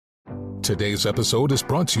Today's episode is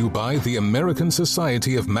brought to you by the American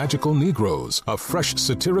Society of Magical Negroes, a fresh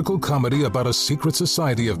satirical comedy about a secret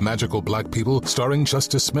society of magical black people starring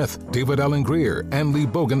Justice Smith, David Alan Grier, Ann Lee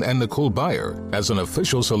Bogan, and Nicole Byer. As an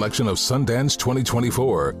official selection of Sundance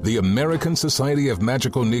 2024, the American Society of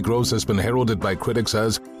Magical Negroes has been heralded by critics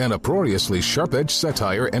as an uproariously sharp-edged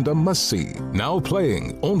satire and a must-see. Now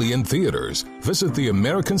playing only in theaters. Visit the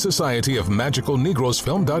American Society of Magical Negroes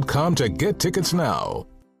Film.com to get tickets now.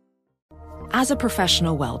 As a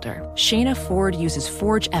professional welder, Shayna Ford uses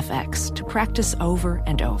Forge FX to practice over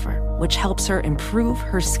and over, which helps her improve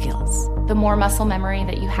her skills. The more muscle memory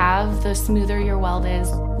that you have, the smoother your weld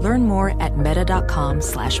is. Learn more at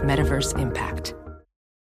meta.com/metaverse impact.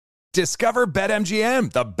 Discover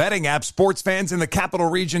BetMGM, the betting app sports fans in the capital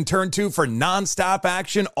region turn to for nonstop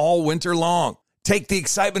action all winter long. Take the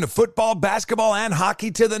excitement of football, basketball, and hockey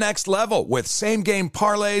to the next level with same-game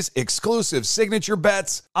parlays, exclusive signature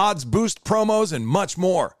bets, odds boost promos, and much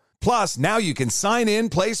more. Plus, now you can sign in,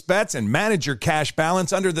 place bets, and manage your cash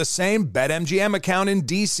balance under the same BetMGM account in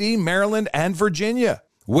D.C., Maryland, and Virginia.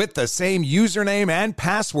 With the same username and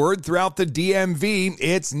password throughout the DMV,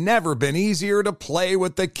 it's never been easier to play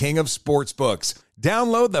with the king of sportsbooks.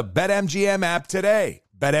 Download the BetMGM app today.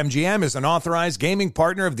 BetMGM is an authorized gaming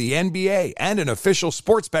partner of the NBA and an official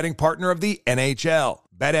sports betting partner of the NHL.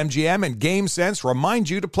 BetMGM and GameSense remind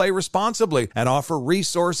you to play responsibly and offer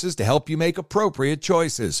resources to help you make appropriate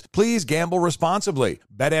choices. Please gamble responsibly.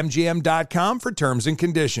 BetMGM.com for terms and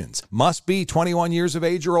conditions. Must be 21 years of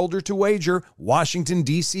age or older to wager. Washington,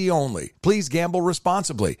 D.C. only. Please gamble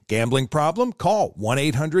responsibly. Gambling problem? Call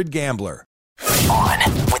 1-800-GAMBLER. On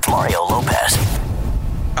with Mario Lopez.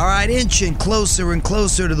 All right, inching closer and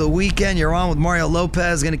closer to the weekend. You're on with Mario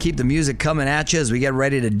Lopez. Going to keep the music coming at you as we get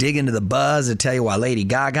ready to dig into the buzz and tell you why Lady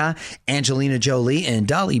Gaga, Angelina Jolie, and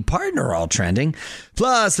Dolly Parton are all trending.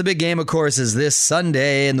 Plus, the big game, of course, is this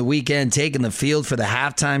Sunday and the weekend taking the field for the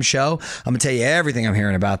halftime show. I'm going to tell you everything I'm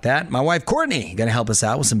hearing about that. My wife, Courtney, going to help us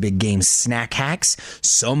out with some big game snack hacks.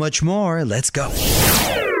 So much more. Let's go.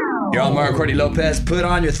 You're on Mario Courtney Lopez. Put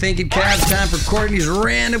on your thinking caps. Time for Courtney's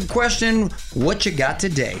random question. What you got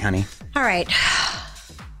today, honey? All right.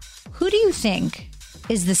 Who do you think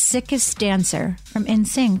is the sickest dancer from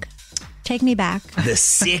NSYNC? Take me back. The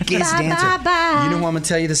sickest dancer. Bye. You know what I'm going to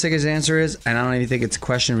tell you the sickest answer is? And I don't even think it's a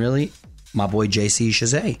question, really. My boy, JC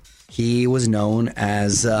Chazé. He was known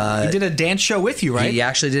as... he did a dance show with you, right? He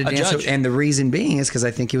actually did a dance show. And the reason being is because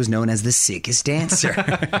I think he was known as the sickest dancer.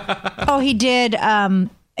 Oh, he did...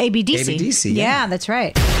 ABDC. ABDC, yeah, that's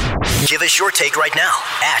right. Give us your take right now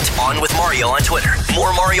at On With Mario on Twitter.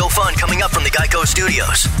 More Mario fun coming up from the Geico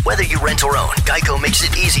Studios. Whether you rent or own, Geico makes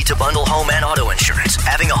it easy to bundle home and auto insurance.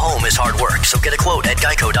 Having a home is hard work, so get a quote at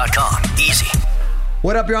geico.com. Easy.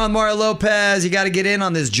 What up, you're on Mario Lopez. You got to get in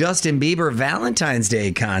on this Justin Bieber Valentine's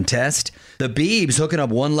Day contest. The Biebs hooking up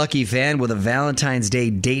one lucky fan with a Valentine's Day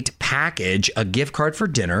date package, a gift card for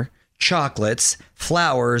dinner, chocolates,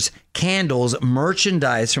 flowers, candles,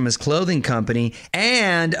 merchandise from his clothing company,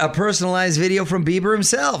 and a personalized video from Bieber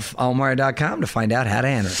himself. Allmario.com to find out how to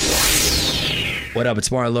enter. What up, it's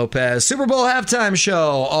Mario Lopez. Super Bowl halftime show.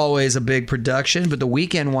 Always a big production, but The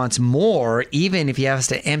Weeknd wants more, even if he has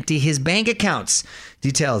to empty his bank accounts.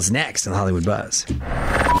 Details next on Hollywood Buzz.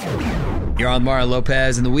 You're on Mario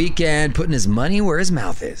Lopez, and The Weeknd putting his money where his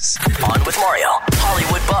mouth is. On with Mario,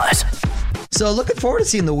 Hollywood Buzz. So looking forward to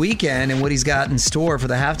seeing The Weeknd and what he's got in store for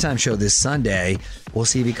the halftime show this Sunday. We'll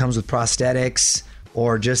see if he comes with prosthetics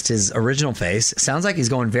or just his original face. Sounds like he's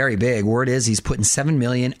going very big. Word is he's putting $7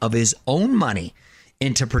 million of his own money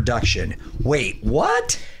into production. Wait,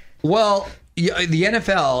 what? Well, the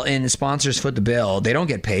NFL and sponsors foot the bill. They don't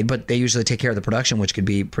get paid, but they usually take care of the production, which could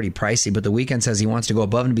be pretty pricey. But The Weeknd says he wants to go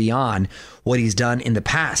above and beyond what he's done in the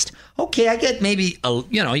past. Okay, I get maybe,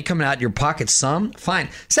 you coming out your pocket some. Fine.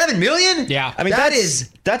 $7 million? Yeah. I mean,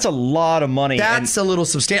 that's a lot of money. That's a little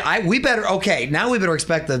substantial. Now we better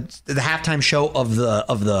expect the halftime show of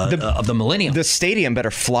the millennium. The stadium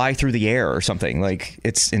better fly through the air or something. Like,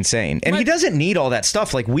 it's insane. And he doesn't need all that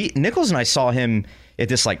stuff. Like, Nichols and I saw him at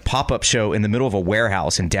this like pop-up show in the middle of a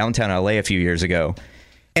warehouse in downtown LA a few years ago.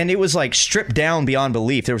 And it was like stripped down beyond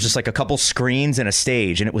belief. There was just like a couple screens and a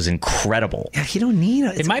stage, and it was incredible. Yeah, you don't need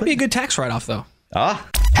it. It might be a good tax write-off, though.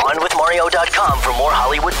 OnWithMario.com for more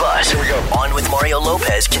Hollywood buzz. Here we go. On with Mario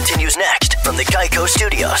Lopez continues next from the Geico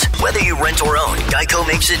Studios. Whether you rent or own, Geico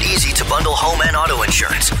makes it easy to bundle home and auto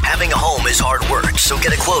insurance. Having a home is hard work, so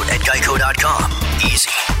get a quote at Geico.com. Easy.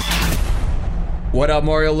 What up,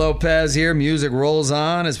 Mario Lopez here. Music rolls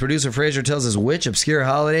on as producer Fraser tells us which obscure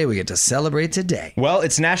holiday we get to celebrate today. Well,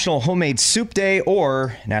 it's National Homemade Soup Day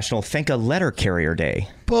or National Thank a Letter Carrier Day.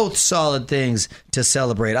 Both solid things to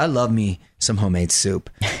celebrate. I love me some homemade soup.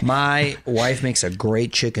 My wife makes a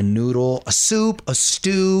great chicken noodle, a soup, a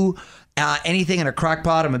stew, anything in a crock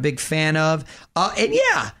pot I'm a big fan of. And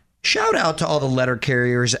yeah, shout out to all the letter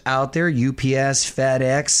carriers out there, UPS,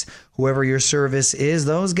 FedEx, whoever your service is.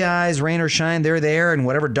 Those guys, rain or shine, they're there, and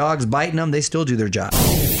whatever dog's biting them, they still do their job.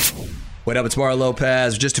 What up, it's Mario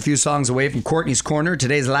Lopez. Just a few songs away from Courtney's Corner.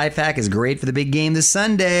 Today's life hack is great for the big game this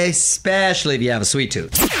Sunday, especially if you have a sweet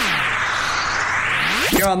tooth.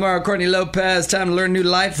 You're on Mario Courtney Lopez. Time to learn a new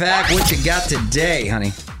life hack. What you got today,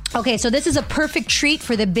 honey? Okay, so this is a perfect treat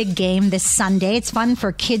for the big game this Sunday. It's fun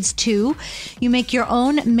for kids, too. You make your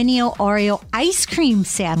own mini Oreo ice cream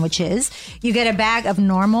sandwiches. You get a bag of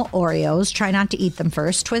normal Oreos. Try not to eat them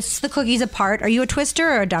first. Twist the cookies apart. Are you a twister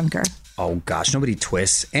or a dunker? Oh gosh, nobody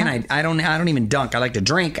twists, and I don't even dunk. I like to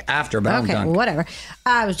drink after, but I don't dunk. Okay, whatever.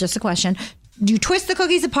 It was just a question. You twist the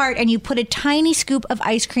cookies apart and you put a tiny scoop of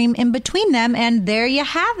ice cream in between them, and there you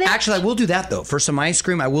have it. Actually, I will do that though. For some ice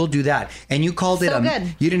cream, I will do that. And you called it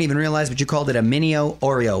good. You didn't even realize, but you called it a mini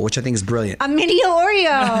Oreo, which I think is brilliant. A mini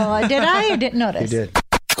Oreo. Did I? I didn't notice. You did.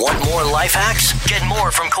 Want more life hacks? Get more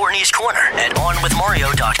from Courtney's Corner at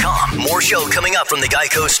OnWithMario.com. More show coming up from the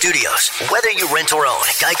Geico Studios. Whether you rent or own,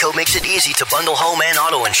 Geico makes it easy to bundle home and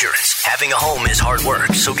auto insurance. Having a home is hard work,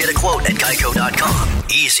 so get a quote at Geico.com.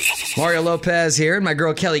 Easy. Mario Lopez here, and my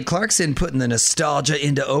girl Kelly Clarkson putting the nostalgia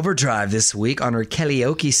into overdrive this week on her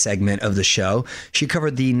Kellyoke segment of the show. She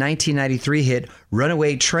covered the 1993 hit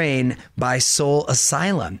Runaway Train by Soul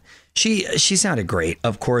Asylum. She sounded great,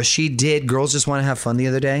 of course. She did Girls Just Want to Have Fun the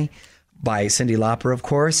other day by Cyndi Lauper, of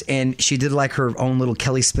course. And she did like her own little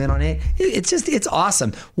Kelly spin on it. It's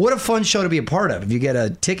awesome. What a fun show to be a part of. If you get a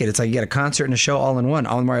ticket, it's like you get a concert and a show all in one.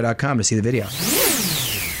 OnWithMario.com to see the video.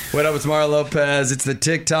 What up, it's Mario Lopez. It's the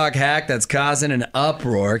TikTok hack that's causing an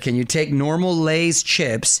uproar. Can you take normal Lay's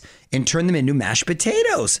chips and turn them into mashed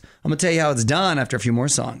potatoes? I'm going to tell you how it's done after a few more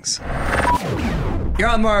songs. You're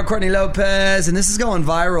on Mario Courtney Lopez, and this is going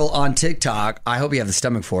viral on TikTok. I hope you have the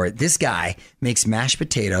stomach for it. This guy makes mashed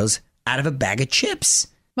potatoes out of a bag of chips.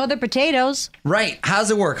 Well, they're potatoes. Right. How's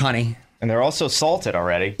it work, honey? And they're also salted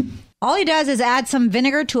already. All he does is add some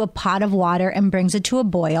vinegar to a pot of water and brings it to a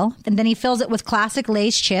boil. And then he fills it with classic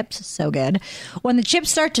Lay's chips. So good. When the chips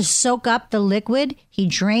start to soak up the liquid, he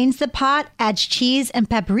drains the pot, adds cheese and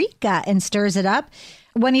paprika, and stirs it up.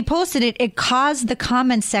 When he posted it, it caused the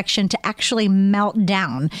comment section to actually melt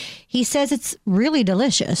down. He says it's really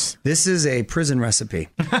delicious. This is a prison recipe.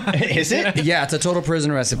 Is it? Yeah, it's a total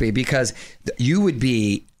prison recipe because you would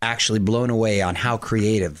be actually blown away on how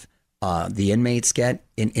creative the inmates get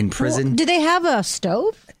in prison. Well, do they have a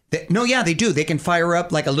stove? No, yeah, they do. They can fire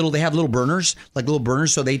up like they have little burners.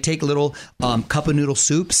 So they take little cup of noodle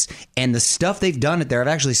soups, and the stuff they've done it there. I've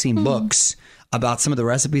actually seen books about some of the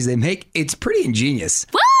recipes they make. It's pretty ingenious.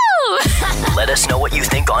 Woo! Let us know what you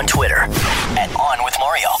think on Twitter at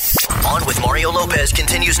OnWithMario. On with Mario Lopez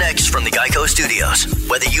continues next from the Geico Studios.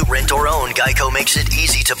 Whether you rent or own, Geico makes it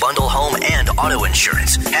easy to bundle home and auto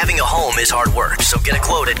insurance. Having a home is hard work, so get a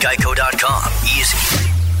quote at Geico.com. Easy.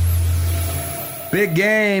 Big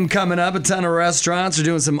game coming up. A ton of restaurants are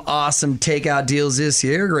doing some awesome takeout deals this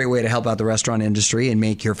year. Great way to help out the restaurant industry and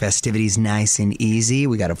make your festivities nice and easy.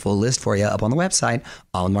 We got a full list for you up on the website,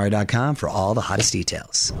 OnWithMario.com, for all the hottest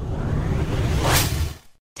details.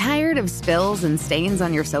 Tired of spills and stains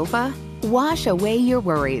on your sofa? Wash away your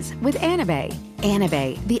worries with Anabei.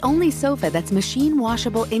 Anabei, the only sofa that's machine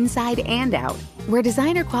washable inside and out, where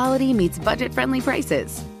designer quality meets budget-friendly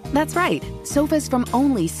prices. That's right, sofas from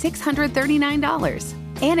only $639.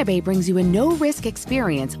 Anabei brings you a no-risk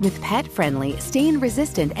experience with pet-friendly,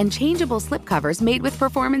 stain-resistant, and changeable slipcovers made with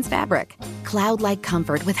performance fabric, cloud-like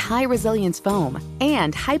comfort with high-resilience foam,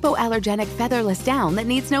 and hypoallergenic featherless down that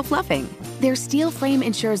needs no fluffing. Their steel frame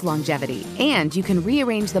ensures longevity, and you can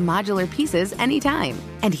rearrange the modular pieces anytime.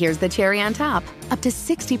 And here's the cherry on top, up to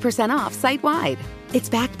 60% off site-wide. It's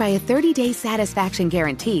backed by a 30-day satisfaction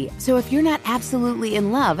guarantee, so if you're not absolutely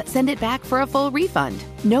in love, send it back for a full refund.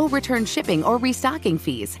 No return shipping or restocking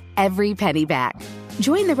fees. Every penny back.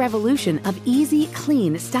 Join the revolution of easy,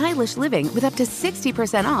 clean, stylish living with up to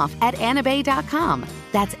 60% off at Anabei.com.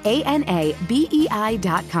 That's ANABEI.com.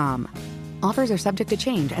 Offers are subject to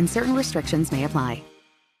change and certain restrictions may apply.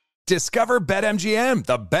 Discover BetMGM,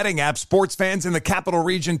 the betting app sports fans in the capital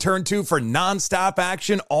region turn to for nonstop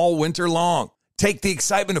action all winter long. Take the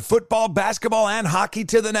excitement of football, basketball, and hockey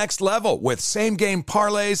to the next level with same-game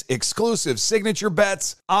parlays, exclusive signature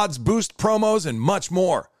bets, odds boost promos, and much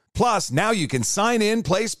more. Plus, now you can sign in,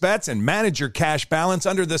 place bets, and manage your cash balance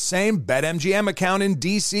under the same BetMGM account in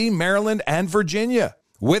D.C., Maryland, and Virginia.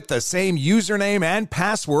 With the same username and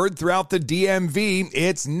password throughout the DMV,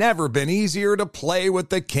 it's never been easier to play with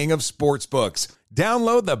the king of sportsbooks.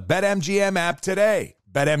 Download the BetMGM app today.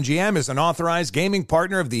 BetMGM is an authorized gaming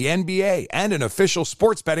partner of the NBA and an official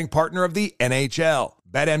sports betting partner of the NHL.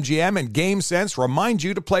 BetMGM and GameSense remind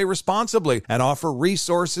you to play responsibly and offer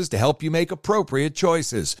resources to help you make appropriate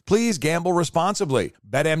choices. Please gamble responsibly.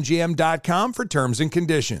 BetMGM.com for terms and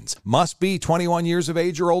conditions. Must be 21 years of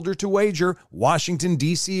age or older to wager. Washington,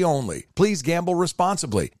 D.C. only. Please gamble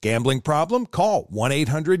responsibly. Gambling problem? Call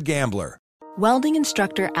 1-800-GAMBLER. Welding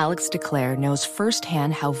instructor Alex DeClaire knows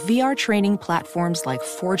firsthand how VR training platforms like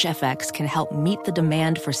ForgeFX can help meet the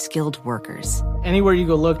demand for skilled workers. Anywhere you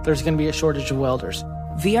go look, there's going to be a shortage of welders.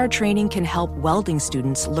 VR training can help welding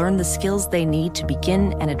students learn the skills they need to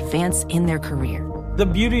begin and advance in their career. The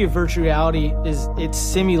beauty of virtual reality is it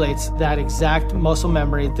simulates that exact muscle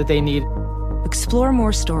memory that they need. Explore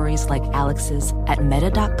more stories like Alex's at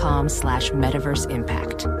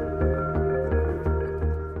meta.com/metaverseimpact.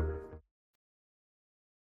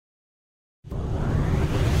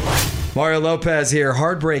 Mario Lopez here.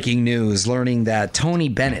 Heartbreaking news, learning that Tony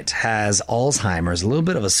Bennett has Alzheimer's. A little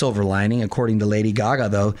bit of a silver lining, according to Lady Gaga,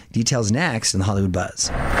 though. Details next in the Hollywood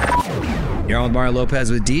Buzz. You're on with Mario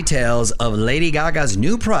Lopez with details of Lady Gaga's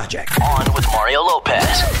new project. On with Mario Lopez,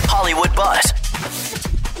 Hollywood Buzz.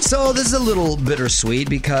 So this is a little bittersweet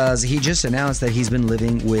because he just announced that he's been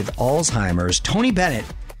living with Alzheimer's. Tony Bennett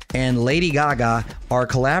and Lady Gaga are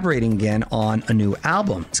collaborating again on a new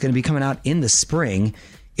album. It's going to be coming out in the spring.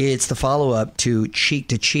 It's the follow-up to Cheek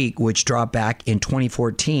to Cheek, which dropped back in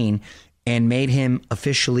 2014 and made him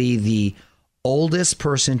officially the oldest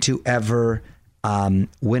person to ever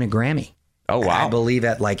win a Grammy. Oh, wow. I believe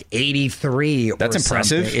at like 83 or That's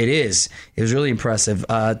impressive. Something. It is. It was really impressive.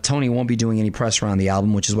 Tony won't be doing any press around the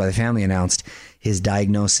album, which is why the family announced his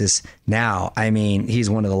diagnosis now. I mean, he's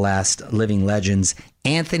one of the last living legends.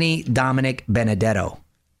 Anthony Dominic Benedetto.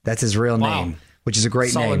 That's his real name. Which is a great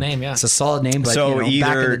solid name, yeah. It's a solid name, but so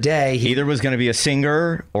back in the day... either was going to be a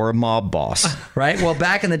singer or a mob boss. Right? Well,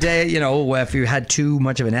 back in the day, if you had too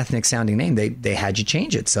much of an ethnic-sounding name, they had you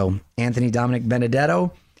change it. So Anthony Dominic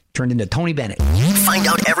Benedetto turned into Tony Bennett. Find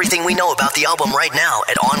out everything we know about the album right now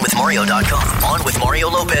at OnWithMario.com. On with Mario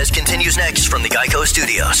Lopez continues next from the Geico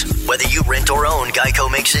Studios. Whether you rent or own,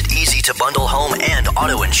 Geico makes it easy to bundle home and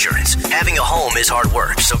auto insurance. Having a home is hard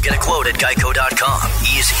work, so get a quote at Geico.com.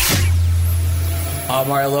 Easy.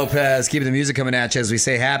 Mario Lopez, keeping the music coming at you as we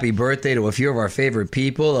say happy birthday to a few of our favorite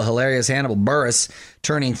people. The hilarious Hannibal Buress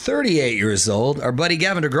turning 38 years old. Our buddy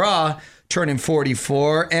Gavin DeGraw turning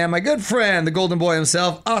 44. And my good friend, the golden boy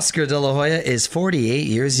himself, Oscar De La Hoya, is 48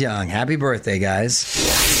 years young. Happy birthday, guys.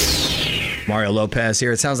 Mario Lopez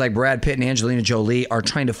here. It sounds like Brad Pitt and Angelina Jolie are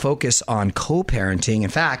trying to focus on co-parenting. In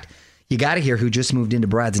fact, you got to hear who just moved into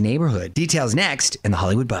Brad's neighborhood. Details next in the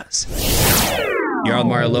Hollywood Buzz. You're on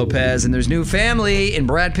Mario Lopez, and there's new family in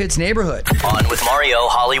Brad Pitt's neighborhood. On with Mario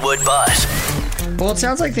Hollywood Buzz. Well, it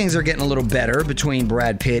sounds like things are getting a little better between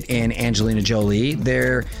Brad Pitt and Angelina Jolie.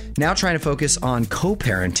 They're now trying to focus on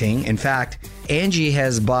co-parenting. In fact, Angie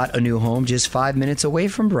has bought a new home just 5 minutes away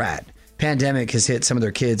from Brad. Pandemic has hit some of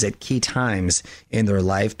their kids at key times in their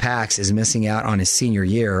life. Pax is missing out on his senior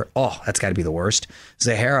year. Oh, that's got to be the worst.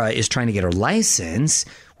 Zahara is trying to get her license,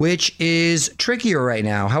 which is trickier right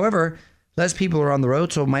now. However, less people are on the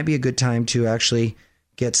road, so it might be a good time to actually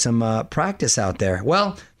get some practice out there.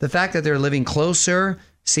 Well, the fact that they're living closer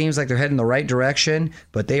seems like they're heading the right direction,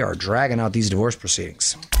 but they are dragging out these divorce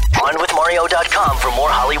proceedings. OnWithMario.com for more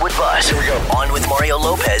Hollywood Buzz. Here we go. On with Mario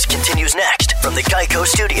Lopez continues next from the Geico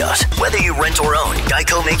Studios. Whether you rent or own,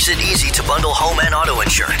 Geico makes it easy to bundle home and auto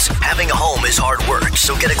insurance. Having a home is hard work,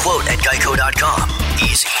 so get a quote at Geico.com.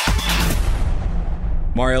 Easy.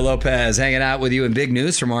 Mario Lopez hanging out with you in big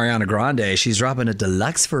news from Ariana Grande. She's dropping a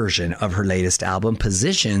deluxe version of her latest album,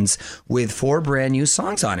 Positions, with 4 brand new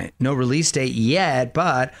songs on it. No release date yet,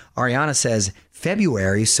 but Ariana says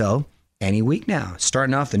February, so any week now.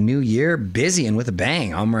 Starting off the new year, busy and with a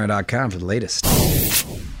bang. On Mario.com for the latest.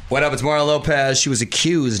 What up? It's Mario Lopez. She was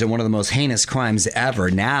accused of one of the most heinous crimes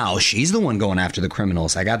ever. Now she's the one going after the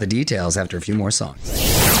criminals. I got the details after a few more songs.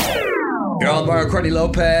 You're on Mario Courtney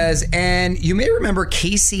Lopez, and you may remember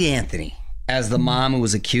Casey Anthony as the mom who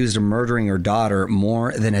was accused of murdering her daughter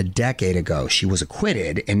more than a decade ago. She was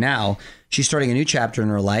acquitted, and now she's starting a new chapter in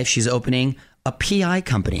her life. She's opening a PI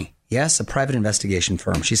company. Yes, a private investigation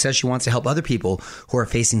firm. She says she wants to help other people who are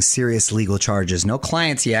facing serious legal charges. No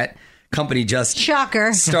clients yet. Company just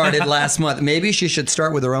started last month. Maybe she should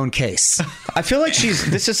start with her own case. I feel like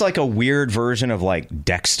this is like a weird version of like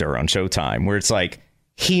Dexter on Showtime, where it's like,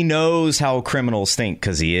 he knows how criminals think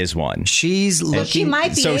because he is one. She's looking. She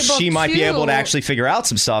might be able to actually figure out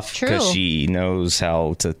some stuff because True. she knows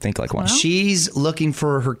how to think like one. She's looking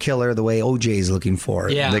for her killer the way OJ's looking for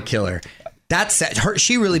the killer. That's her.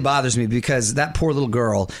 She really bothers me because that poor little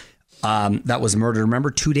girl that was murdered.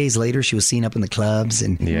 Remember, 2 days later, she was seen up in the clubs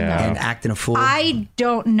and acting a fool. I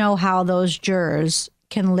don't know how those jurors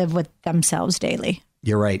can live with themselves daily.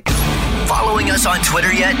 You're right. Following us on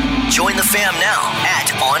Twitter yet? Join the fam now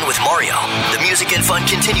at On With Mario. The music and fun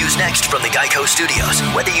continues next from the Geico Studios.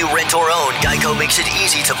 Whether you rent or own, Geico makes it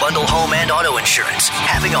easy to bundle home and auto insurance.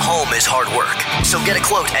 Having a home is hard work, so get a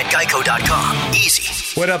quote at geico.com.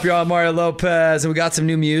 Easy. What up, y'all? Mario Lopez. And we got some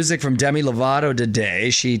new music from Demi Lovato today.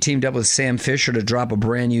 She teamed up with Sam Fisher to drop a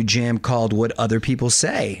brand new jam called What Other People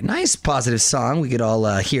Say. Nice, positive song we could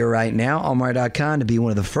all hear right now on Mario.com to be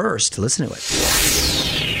one of the first to listen to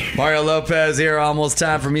it. Mario Lopez here. Almost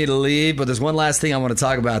time for me to leave, but there's one last thing I want to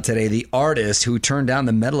talk about today. The artist who turned down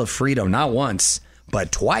the Medal of Freedom, not once,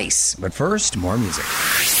 but twice. But first, more music.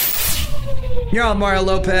 You're on Mario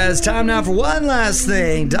Lopez. Time now for one last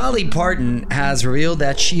thing. Dolly Parton has revealed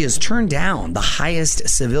that she has turned down the highest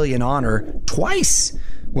civilian honor twice.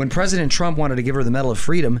 When President Trump wanted to give her the Medal of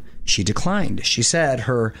Freedom, she declined. She said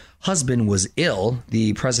her husband was ill.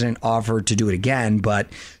 The president offered to do it again, but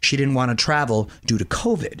she didn't want to travel due to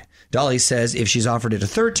COVID. Dolly says if she's offered it a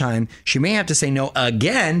third time, she may have to say no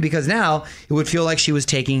again because now it would feel like she was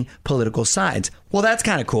taking political sides. Well, that's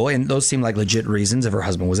kind of cool, and those seem like legit reasons. If her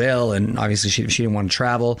husband was ill and obviously she didn't want to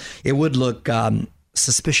travel, it would look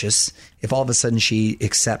suspicious if all of a sudden she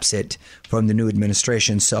accepts it from the new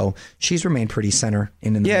administration. So she's remained pretty center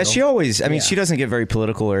in the middle. Yeah, she always, I mean, she doesn't get very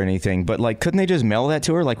political or anything, but like, couldn't they just mail that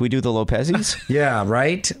to her like we do the Lopezes? Yeah,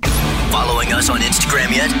 right? Following us on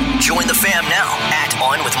Instagram yet? Join the fam now at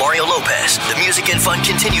On With Mario Lopez. The music and fun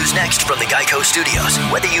continues next from the Geico Studios.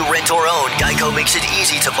 Whether you rent or own, Geico makes it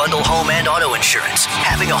easy to bundle home and auto insurance.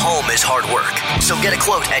 Having a home is hard work, so get a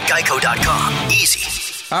quote at geico.com. Easy.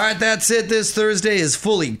 All right, that's it. This Thursday is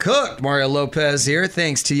fully cooked. Mario Lopez here.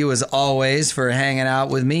 Thanks to you as always for hanging out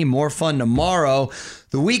with me. More fun tomorrow.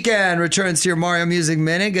 The weekend returns to your Mario Music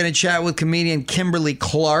Minute. Going to chat with comedian Kimberly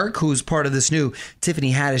Clark, who's part of this new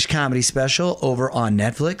Tiffany Haddish comedy special over on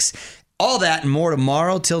Netflix. All that and more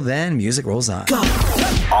tomorrow. Till then, music rolls on. Go.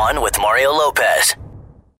 On with Mario Lopez.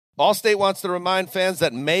 Allstate wants to remind fans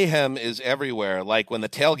that mayhem is everywhere, like when the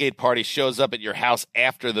tailgate party shows up at your house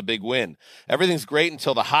after the big win. Everything's great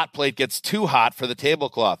until the hot plate gets too hot for the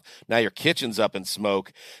tablecloth. Now your kitchen's up in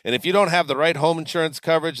smoke. And if you don't have the right home insurance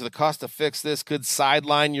coverage, the cost to fix this could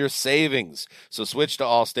sideline your savings. So switch to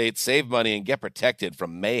Allstate, save money, and get protected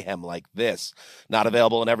from mayhem like this. Not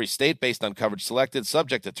available in every state based on coverage selected,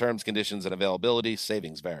 subject to terms, conditions, and availability.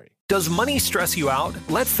 Savings vary. Does money stress you out?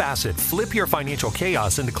 Let Facet flip your financial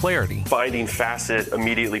chaos into clarity. Finding Facet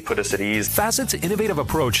immediately put us at ease. Facet's innovative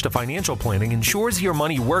approach to financial planning ensures your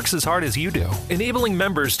money works as hard as you do, enabling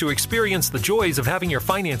members to experience the joys of having your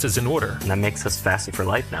finances in order. And that makes us Facet for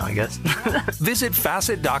life now, I guess. Visit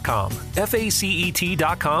Facet.com,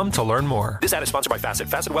 FACET.com to learn more. This ad is sponsored by Facet.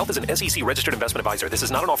 Facet Wealth is an SEC registered investment advisor. This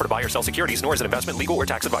is not an offer to buy or sell securities, nor is it investment, legal, or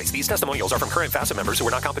tax advice. These testimonials are from current Facet members who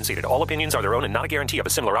are not compensated. All opinions are their own and not a guarantee of a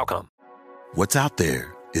similar outcome. What's out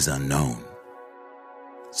there is unknown.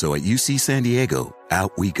 So at UC San Diego,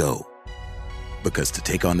 out we go. Because to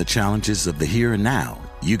take on the challenges of the here and now,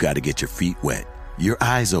 you got to get your feet wet, your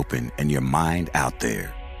eyes open, and your mind out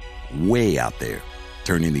there. Way out there.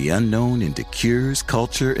 Turning the unknown into cures,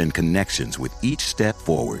 culture, and connections with each step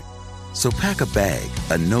forward. So pack a bag,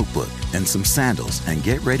 a notebook, and some sandals and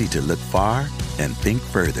get ready to look far and think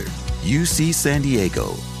further. UC San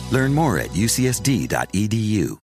Diego. Learn more at ucsd.edu.